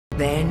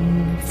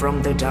Then,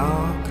 from the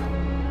dark,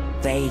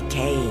 they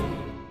came.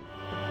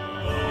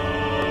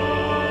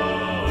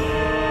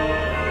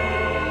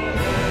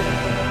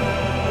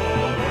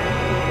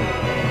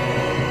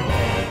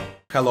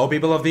 Hello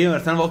people of the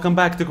earth and welcome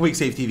back to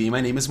QuickSaveTV. My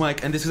name is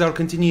Mike and this is our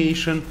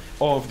continuation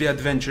of the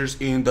adventures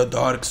in the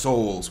Dark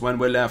Souls. When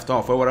we left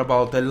off, we were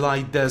about to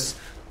light this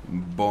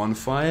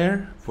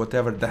bonfire,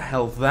 whatever the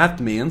hell that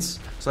means.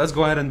 So let's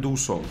go ahead and do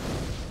so.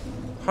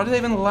 How did I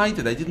even light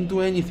it? I didn't do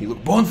anything.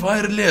 Look,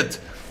 bonfire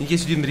lit! In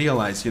case you didn't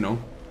realize, you know.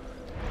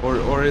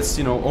 Or it's,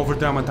 you know,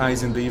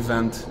 over-dramatizing the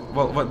event.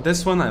 Well,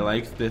 this one I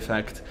liked, the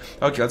effect.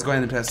 Okay, let's go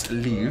ahead and press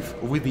leave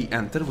with the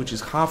enter, which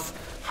is half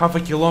a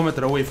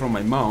kilometer away from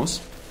my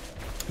mouse.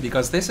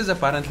 Because this is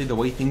apparently the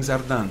way things are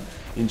done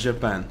in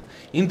Japan.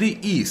 In the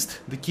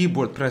East, the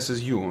keyboard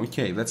presses U.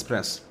 Okay, let's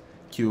press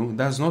Q.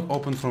 Does not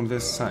open from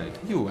this side.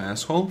 You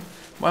asshole.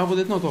 Why would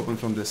it not open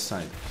from this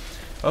side?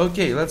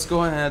 Okay, let's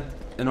go ahead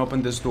and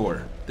open this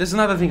door. There's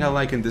another thing I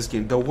like in this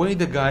game. The way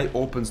the guy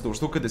opens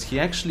doors. Look at this. He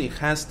actually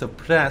has to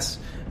press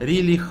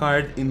really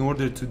hard in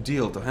order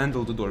to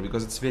handle the door,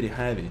 because it's very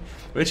heavy.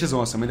 Which is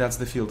awesome, and that's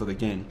the feel to the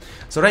game.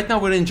 So right now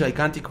we're in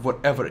gigantic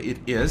whatever it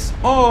is.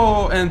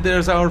 Oh, and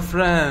there's our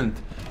friend,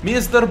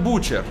 Mr.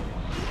 Butcher.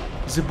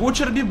 The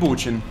Butcher be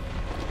butching.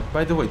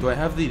 By the way, do I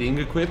have the ring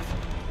equipped?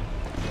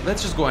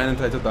 Let's just go ahead and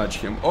try to dodge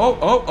him.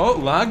 Oh,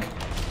 lag.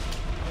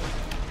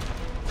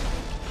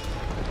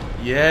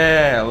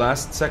 Yeah,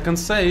 last second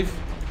save.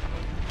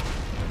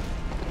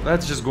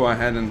 Let's just go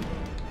ahead and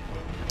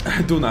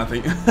do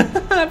nothing.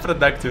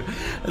 Productive.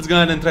 Let's go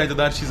ahead and try to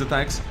dodge his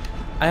attacks.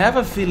 I have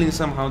a feeling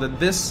somehow that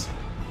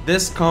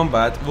this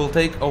combat will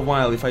take a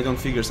while if I don't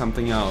figure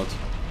something out.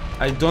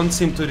 I don't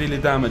seem to really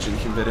damaging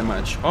him very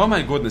much. Oh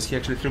my goodness, he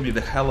actually threw me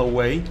the hell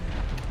away.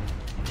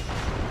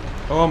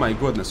 Oh my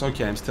goodness,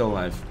 okay, I'm still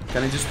alive.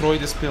 Can I destroy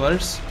these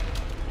pillars?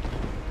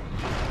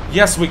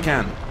 Yes, we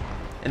can.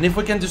 And if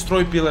we can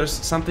destroy pillars,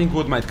 something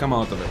good might come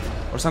out of it.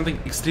 Or something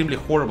extremely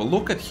horrible.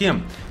 Look at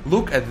him.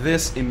 Look at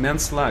this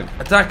immense lag.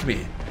 Attack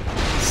me.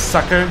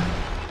 Sucker.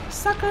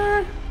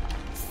 Sucker.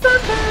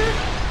 Sucker.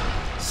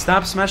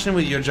 Stop smashing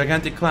with your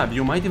gigantic club.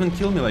 You might even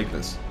kill me like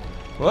this.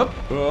 Whoop.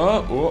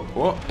 Oh.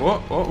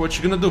 What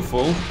you gonna do,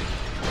 fool?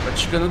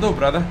 What you gonna do,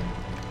 brother?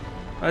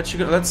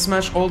 Let's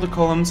smash all the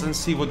columns and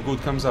see what good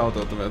comes out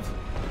of it.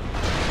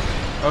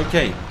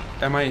 Okay.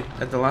 Am I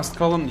at the last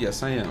column?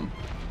 Yes, I am.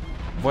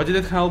 What did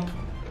it help?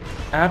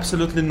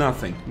 Absolutely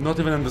nothing. Not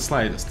even in the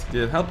slightest.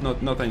 Did it help?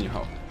 Not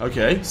anyhow.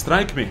 Okay,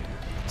 strike me.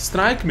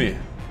 Strike me.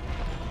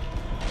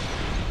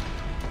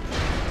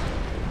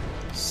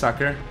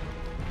 Sucker.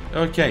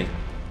 Okay.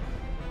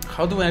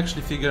 How do I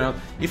actually figure out?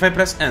 If I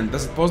press N,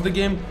 does it pause the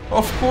game?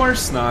 Of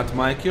course not,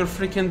 Mike. You're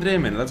freaking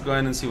dreaming. Let's go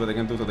ahead and see what I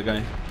can do to the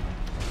guy.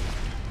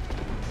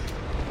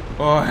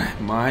 Oh,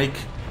 Mike.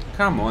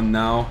 Come on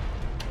now.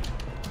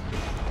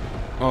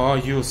 Oh,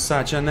 you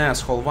such an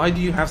asshole. Why do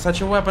you have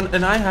such a weapon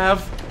and I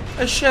have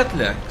a shit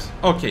leg?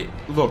 Okay,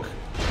 look.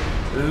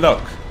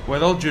 Look.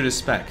 With all due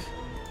respect,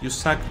 you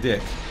suck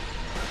dick.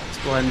 Let's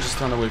go ahead and just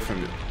run away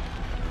from you.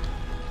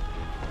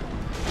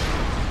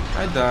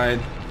 I died.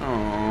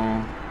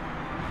 Oh,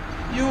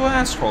 you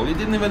asshole. You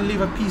didn't even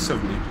leave a piece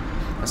of me.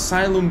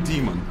 Asylum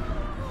demon.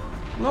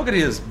 Look at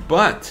his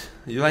butt.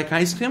 You like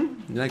ice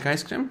cream? You like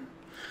ice cream?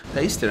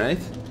 Tasty, right?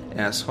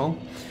 Asshole.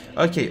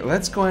 Okay,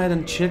 let's go ahead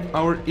and check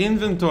our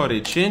inventory.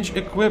 Change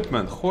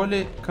equipment.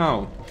 Holy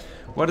cow.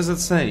 What does it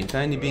say?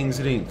 Tiny being's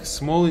ring.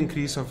 Small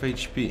increase of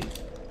HP.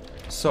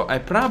 So I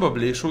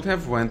probably should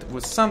have went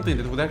with something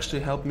that would actually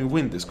help me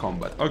win this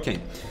combat. Okay,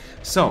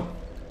 so.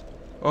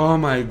 Oh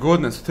my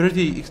goodness.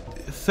 30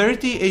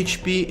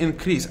 HP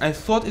increase. I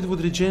thought it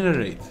would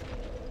regenerate.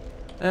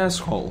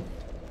 Asshole.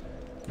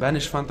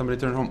 Vanish phantom,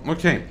 return home.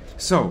 Okay,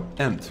 so,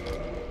 end.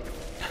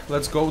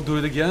 Let's go do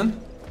it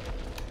again.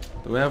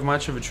 Do we have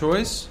much of a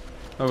choice?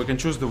 Oh, we can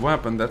choose the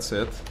weapon, that's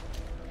it.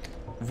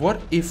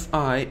 What if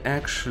I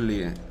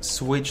actually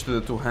switch to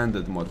the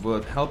two-handed mode? Will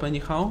it help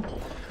anyhow?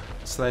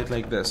 Slide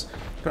like this.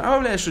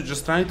 Probably I should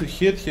just try to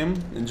hit him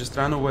and just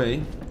run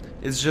away.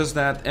 It's just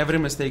that every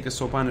mistake is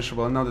so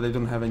punishable, and now that I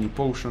don't have any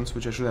potions,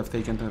 which I should have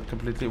taken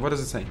completely. What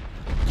does it say?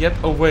 Get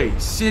away.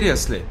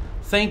 Seriously.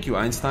 Thank you,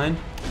 Einstein.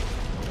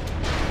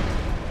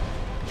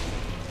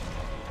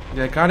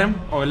 Did I cut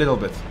him? Oh, a little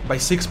bit. By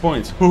 6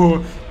 points.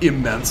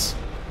 Immense.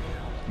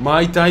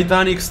 My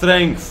titanic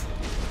strength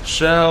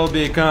shall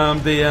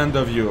become the end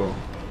of you.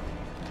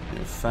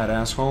 You fat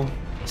asshole.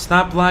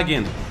 Stop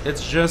lagging.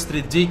 It's just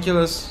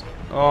ridiculous.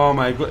 Oh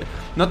my god.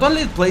 Not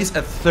only it plays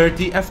at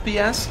 30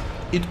 FPS,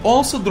 it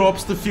also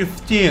drops to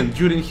 15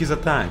 during his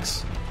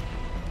attacks.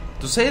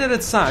 To say that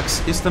it sucks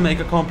is to make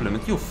a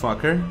compliment. You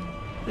fucker.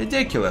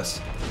 Ridiculous.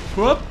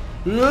 Whoop.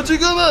 You know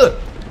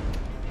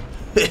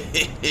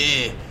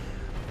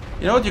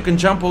what? You can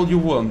jump all you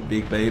want,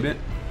 big baby.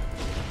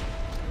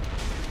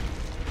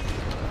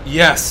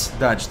 Yes,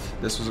 dodged.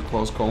 This was a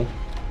close call.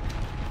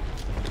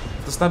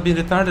 To stop being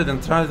retarded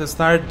and try to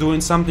start doing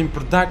something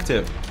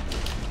productive.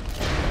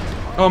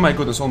 Oh my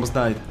goodness, almost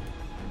died.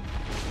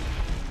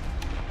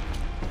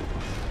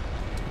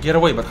 Get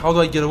away, but how do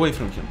I get away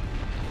from him?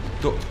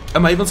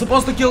 Am I even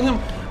supposed to kill him?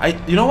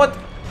 You know what?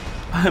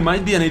 I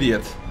might be an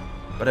idiot,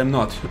 but I'm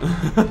not.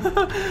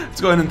 Let's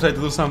go ahead and try to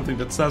do something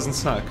that doesn't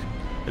suck.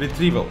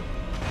 Retrieval.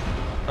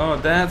 Oh,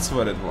 that's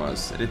what it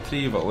was.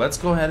 Retrieval. Let's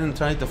go ahead and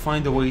try to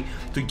find a way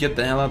to get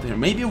the hell out of here.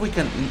 Maybe we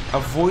can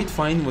avoid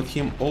fighting with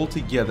him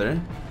altogether.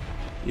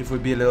 If we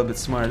be a little bit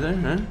smarter,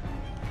 huh?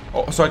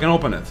 Oh, so I can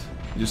open it.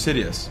 You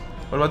serious?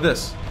 What about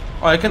this?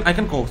 Oh, I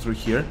can go through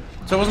here.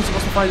 So I wasn't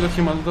supposed to fight with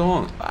him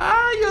alone.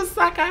 Ah, you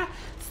sucker!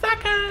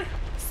 Sucker!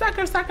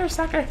 Sucker, sucker,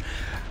 sucker!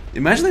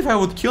 Imagine if I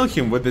would kill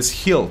him with this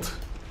hilt.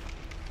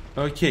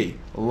 Okay,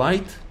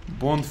 light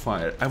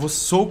bonfire. I was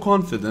so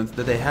confident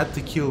that I had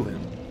to kill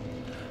him.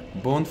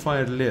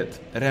 Bonfire lit.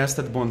 Rest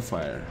at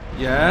bonfire.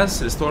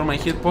 Yes, restore my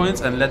hit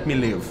points and let me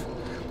live.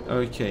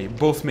 Okay,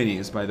 both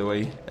minis, by the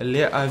way.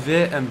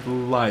 Ave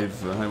and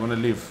live. I want to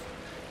live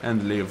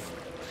and live.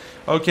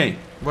 Okay,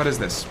 what is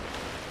this?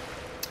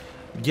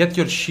 Get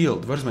your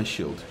shield. Where's my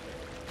shield?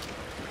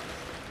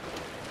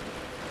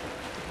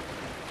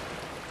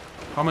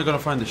 How am I gonna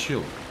find the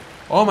shield?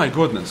 Oh my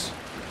goodness.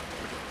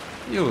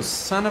 You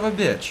son of a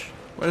bitch.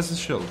 Where is the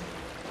shield?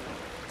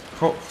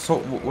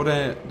 So,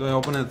 do I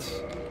open it?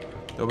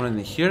 Do I open it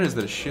in here? Is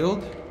there a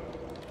shield?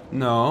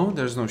 No,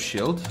 there's no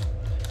shield.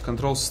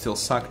 Controls still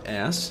suck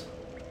ass.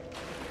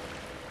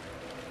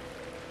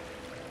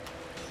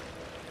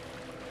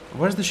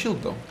 Where's the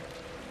shield though?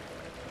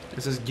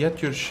 It says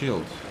get your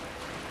shield.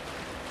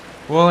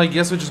 Well, I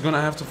guess we're just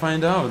gonna have to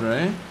find out,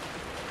 right?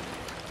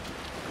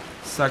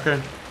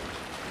 Sucker.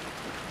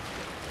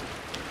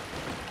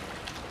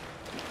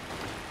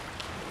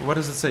 What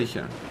does it say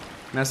here?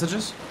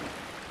 Messages?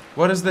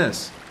 What is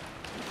this?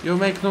 You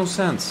make no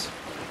sense.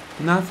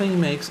 Nothing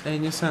makes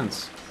any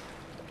sense.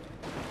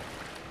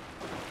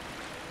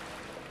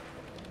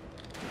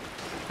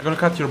 I'm gonna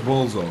cut your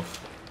balls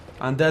off.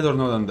 Undead or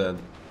not undead?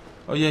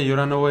 Oh yeah, you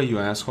run away, you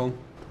asshole.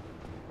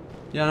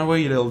 You run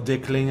away, you little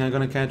dickling. I'm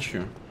gonna catch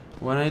you.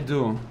 When I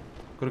do, I'm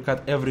gonna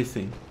cut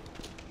everything.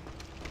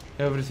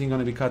 Everything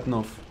gonna be cut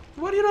off.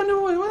 What are you running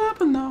away? What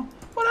happened now?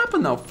 What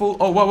happened now? Full.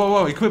 Oh, whoa, whoa,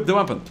 whoa! Equip the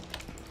weapon.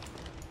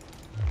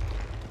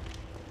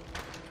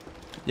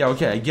 Yeah,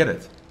 okay, I get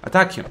it.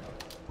 Attack him.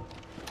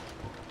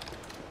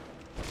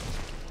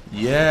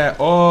 Yeah.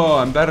 Oh,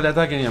 I'm barely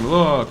attacking him.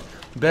 Look,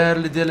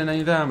 barely dealing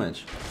any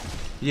damage.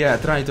 Yeah,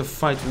 try to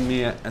fight with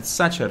me at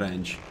such a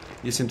range.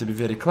 You seem to be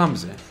very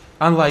clumsy.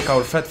 Unlike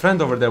our fat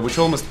friend over there, which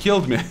almost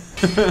killed me.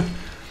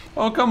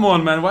 Oh, come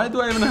on, man. Why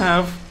do I even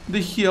have the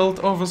hilt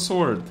of a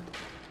sword?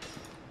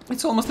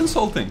 It's almost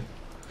insulting.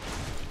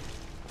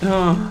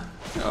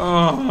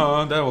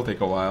 Oh, that will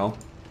take a while.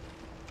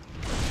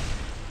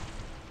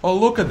 Oh,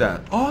 look at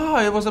that.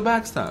 Oh, it was a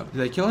backstab.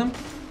 Did I kill him?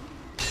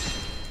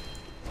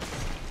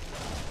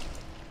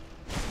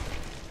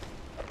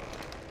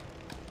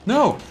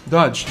 No.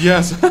 Dodge.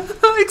 Yes.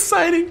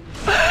 Exciting.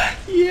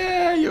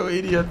 Yeah, you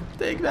idiot.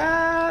 Take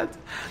that.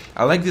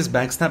 I like this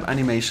backstab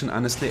animation,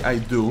 honestly, I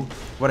do.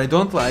 What I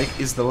don't like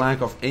is the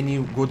lack of any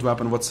good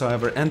weapon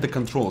whatsoever and the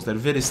controls. They're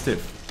very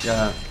stiff.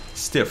 Yeah,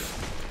 stiff.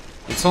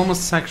 It's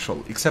almost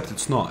sexual, except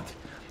it's not.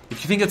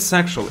 If you think it's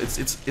sexual,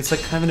 it's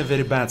like having a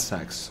very bad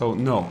sex. So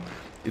no,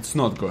 it's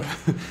not good.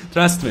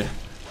 Trust me.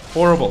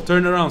 Horrible.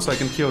 Turn around so I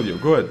can kill you.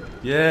 Good.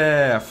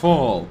 Yeah,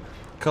 fall.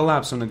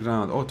 Collapse on the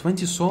ground. Oh,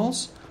 20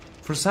 souls?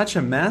 For such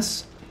a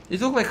mess? It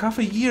took like half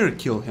a year to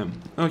kill him.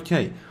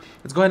 Okay,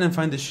 let's go ahead and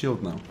find the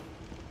shield now.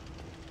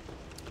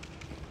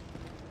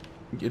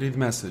 Read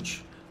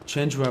message.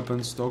 Change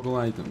weapons, toggle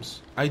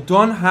items. I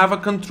don't have a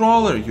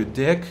controller, you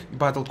dick.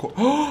 Battle core.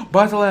 Oh,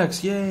 battle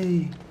axe,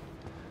 yay.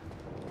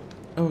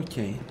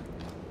 Okay.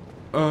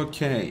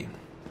 Okay.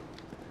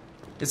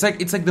 It's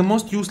like the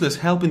most useless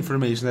help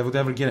information I would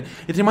ever get.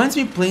 It reminds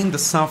me of playing The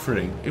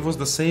Suffering. It was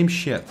the same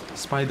shit.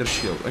 Spider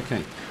shield.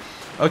 Okay.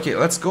 Okay,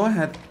 let's go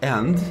ahead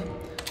and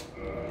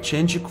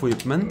change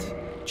equipment.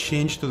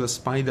 Change to the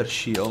spider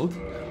shield.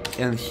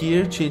 And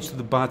here, change to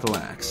the battle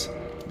axe.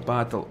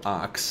 Battle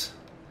axe.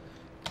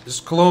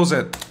 Just close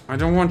it. I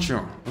don't want you.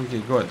 Okay,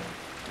 good.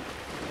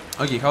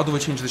 Okay, how do we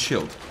change the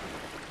shield?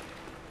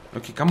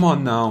 Okay, come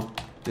on now.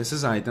 This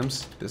is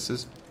items. This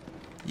is...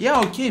 Yeah,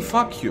 okay,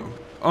 fuck you.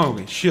 Oh,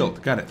 okay,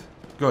 shield. Got it.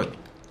 Good.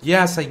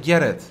 Yes, I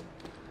get it.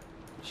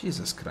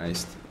 Jesus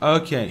Christ.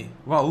 Okay.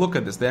 Wow, look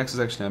at this. The axe is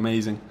actually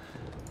amazing.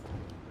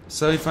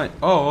 So if I...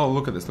 Oh,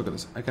 look at this. Look at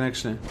this. I can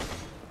actually...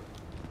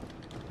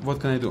 What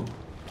can I do?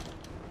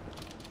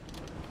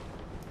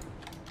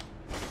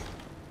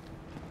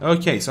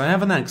 Okay, so I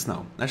have an axe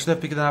now. I should have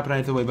picked it up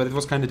right away, but it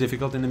was kind of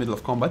difficult in the middle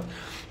of combat.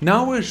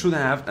 Now we should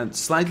have a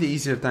slightly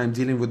easier time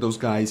dealing with those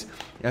guys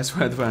as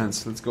we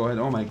advance. Let's go ahead.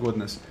 Oh my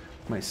goodness.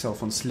 My cell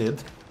phone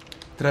slid.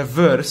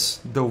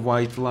 Traverse the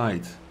white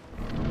light.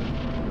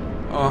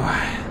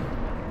 Oh.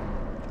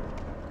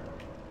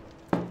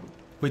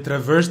 We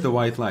traverse the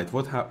white light.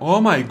 What happened?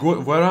 Oh my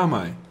god, where am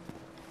I?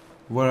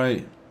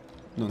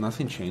 No,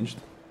 nothing changed.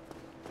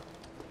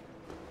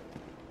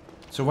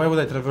 So why would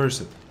I traverse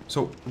it?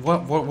 So,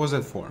 what was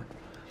it for?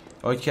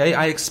 Okay,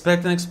 I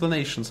expect an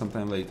explanation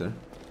sometime later.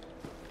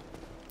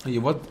 Okay,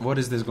 what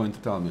is this going to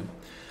tell me?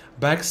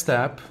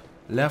 Backstab,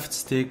 left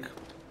stick,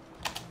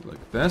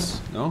 Like this?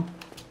 No?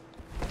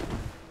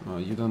 Oh,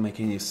 you don't make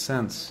any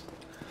sense.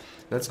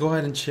 Let's go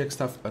ahead and check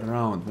stuff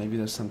around. Maybe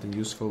there's something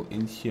useful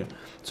in here.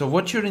 So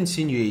what you're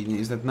insinuating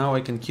is that now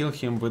I can kill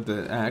him with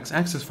the axe.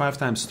 Axe is 5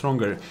 times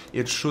stronger.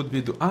 It should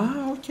be...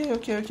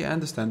 okay, I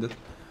understand it.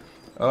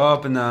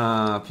 Open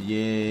up,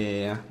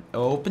 yeah.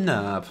 Open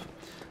up.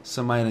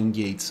 Some iron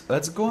gates.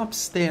 Let's go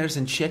upstairs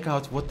and check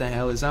out what the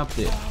hell is up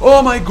there.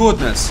 Oh my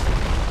goodness!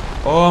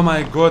 Oh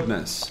my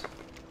goodness.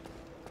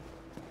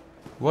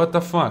 What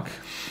the fuck?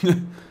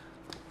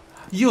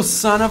 You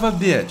son of a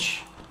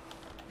bitch!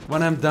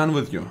 When I'm done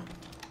with you.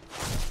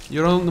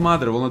 Your own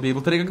mother will not be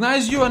able to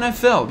recognize you, and I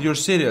fell. You're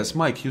serious,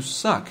 Mike, you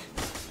suck.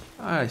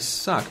 I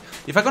suck.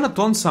 If I'm gonna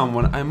taunt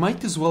someone, I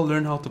might as well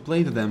learn how to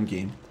play the damn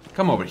game.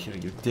 Come over here,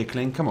 you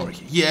dickling, come over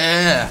here.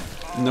 Yeah!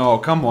 No,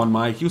 come on,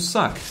 Mike, you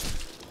suck.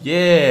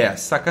 Yeah,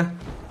 sucker.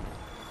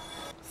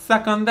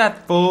 Suck on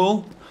that,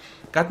 fool.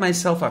 Got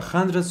myself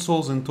 100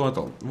 souls in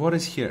total. What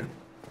is here?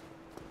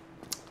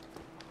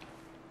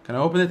 Can I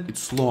open it?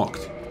 It's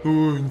locked.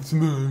 Oh, it's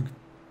locked.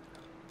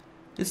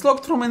 It's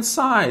locked from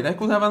inside. I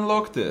could have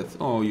unlocked it.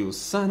 Oh, you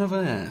son of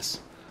an ass.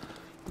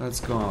 Let's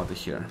go out of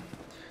here.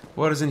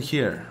 What is in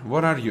here?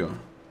 What are you?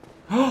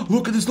 Oh,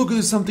 look at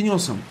this, something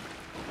awesome.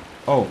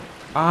 Oh,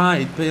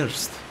 it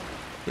pierced.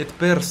 It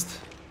pierced.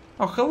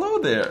 Oh, hello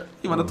there.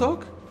 You wanna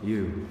talk?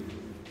 You're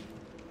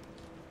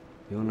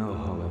no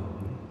hollow.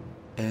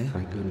 Eh?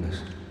 Thank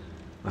goodness.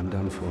 I'm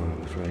done for,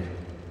 I'm afraid.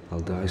 I'll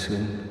die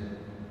soon,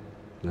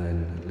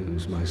 then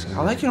lose my sanity.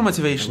 I like your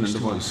motivation in the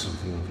voice.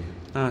 Something of you.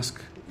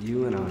 Ask.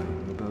 You and I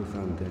are both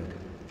undead.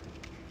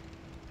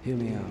 Hear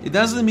me out. It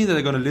doesn't mean that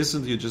I'm gonna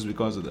listen to you just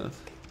because of that.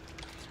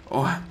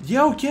 Oh,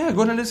 yeah, okay, I'm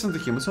gonna listen to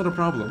him. It's not a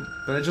problem.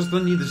 But I just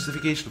don't need the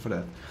justification for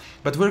that.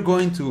 But we're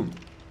going to...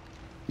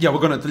 Yeah,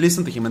 we're gonna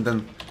listen to him and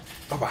then...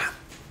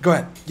 Go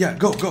ahead. Yeah,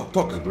 go,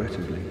 talk.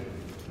 Regrettably,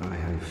 I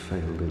have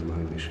failed in my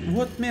mission.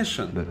 What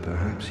mission? But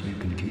perhaps you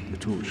can keep the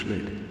torch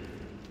lit.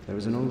 There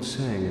is an old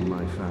saying in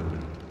my family.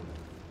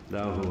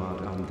 Thou who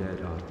art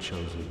undead art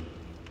chosen.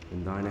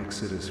 In thine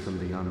exodus from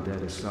the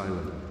undead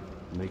asylum,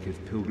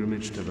 maketh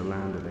pilgrimage to the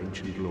land of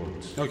ancient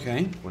lords.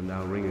 Okay. When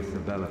thou ringeth the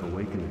bell of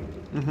awakening,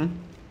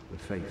 the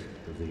fate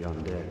of the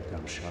undead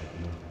thou shalt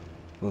know.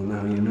 Well,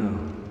 now you know.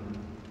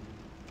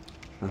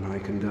 And I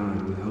can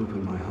die with hope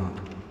in my heart.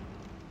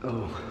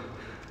 Oh,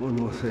 one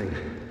more thing.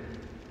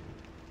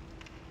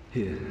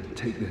 Here,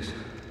 take this.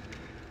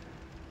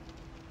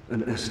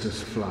 An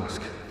Estus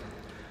flask.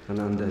 An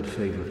undead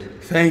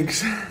favorite.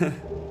 Thanks.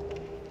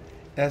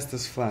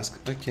 Estus flask.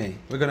 Okay,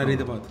 we're gonna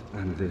read about it.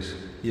 And this.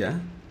 Yeah?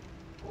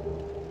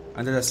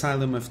 Under the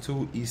Asylum of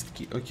 2 East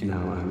Key. Okay.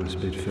 Now I must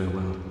bid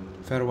farewell.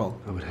 Farewell.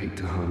 I would hate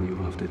to harm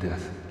you after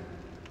death.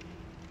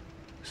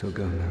 So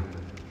go now.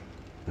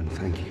 And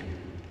thank you.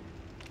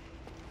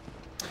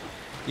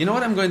 You know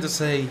what I'm going to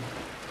say?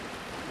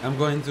 I'm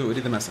going to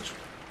read the message.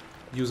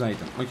 Use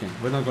item. Okay,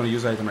 we're not going to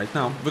use item right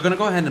now. We're going to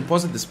go ahead and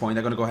pause at this point.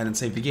 I'm going to go ahead and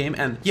save the game.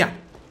 And yeah,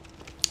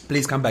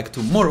 please come back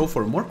tomorrow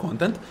for more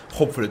content.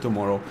 Hopefully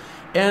tomorrow.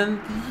 And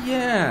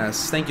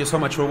yes, thank you so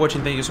much for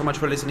watching. Thank you so much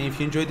for listening. If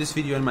you enjoyed this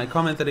video and my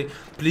commentary,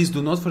 please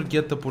do not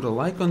forget to put a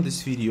like on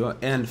this video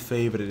and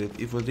favorite it.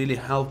 It will really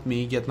help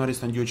me get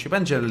noticed on YouTube,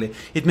 and generally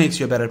it makes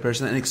you a better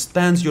person and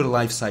expands your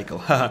life cycle.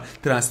 Haha,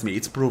 trust me,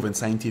 it's proven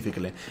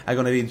scientifically. I'm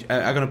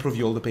gonna prove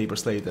you all the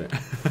papers later.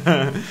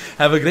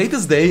 Have a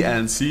greatest day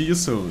and see you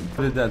soon.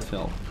 How did that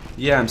feel?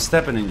 Yeah, I'm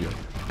stepping in you.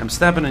 I'm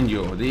stepping in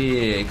you.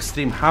 The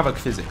extreme havoc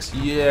physics.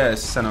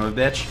 Yes, son of a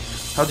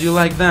bitch. How do you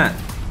like that?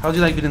 How do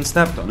you like being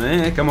stepped on,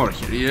 eh? Come over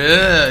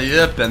here.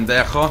 Yeah,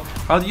 pendejo.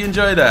 How do you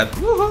enjoy that?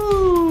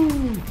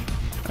 Woohoo!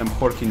 I'm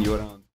horking you around.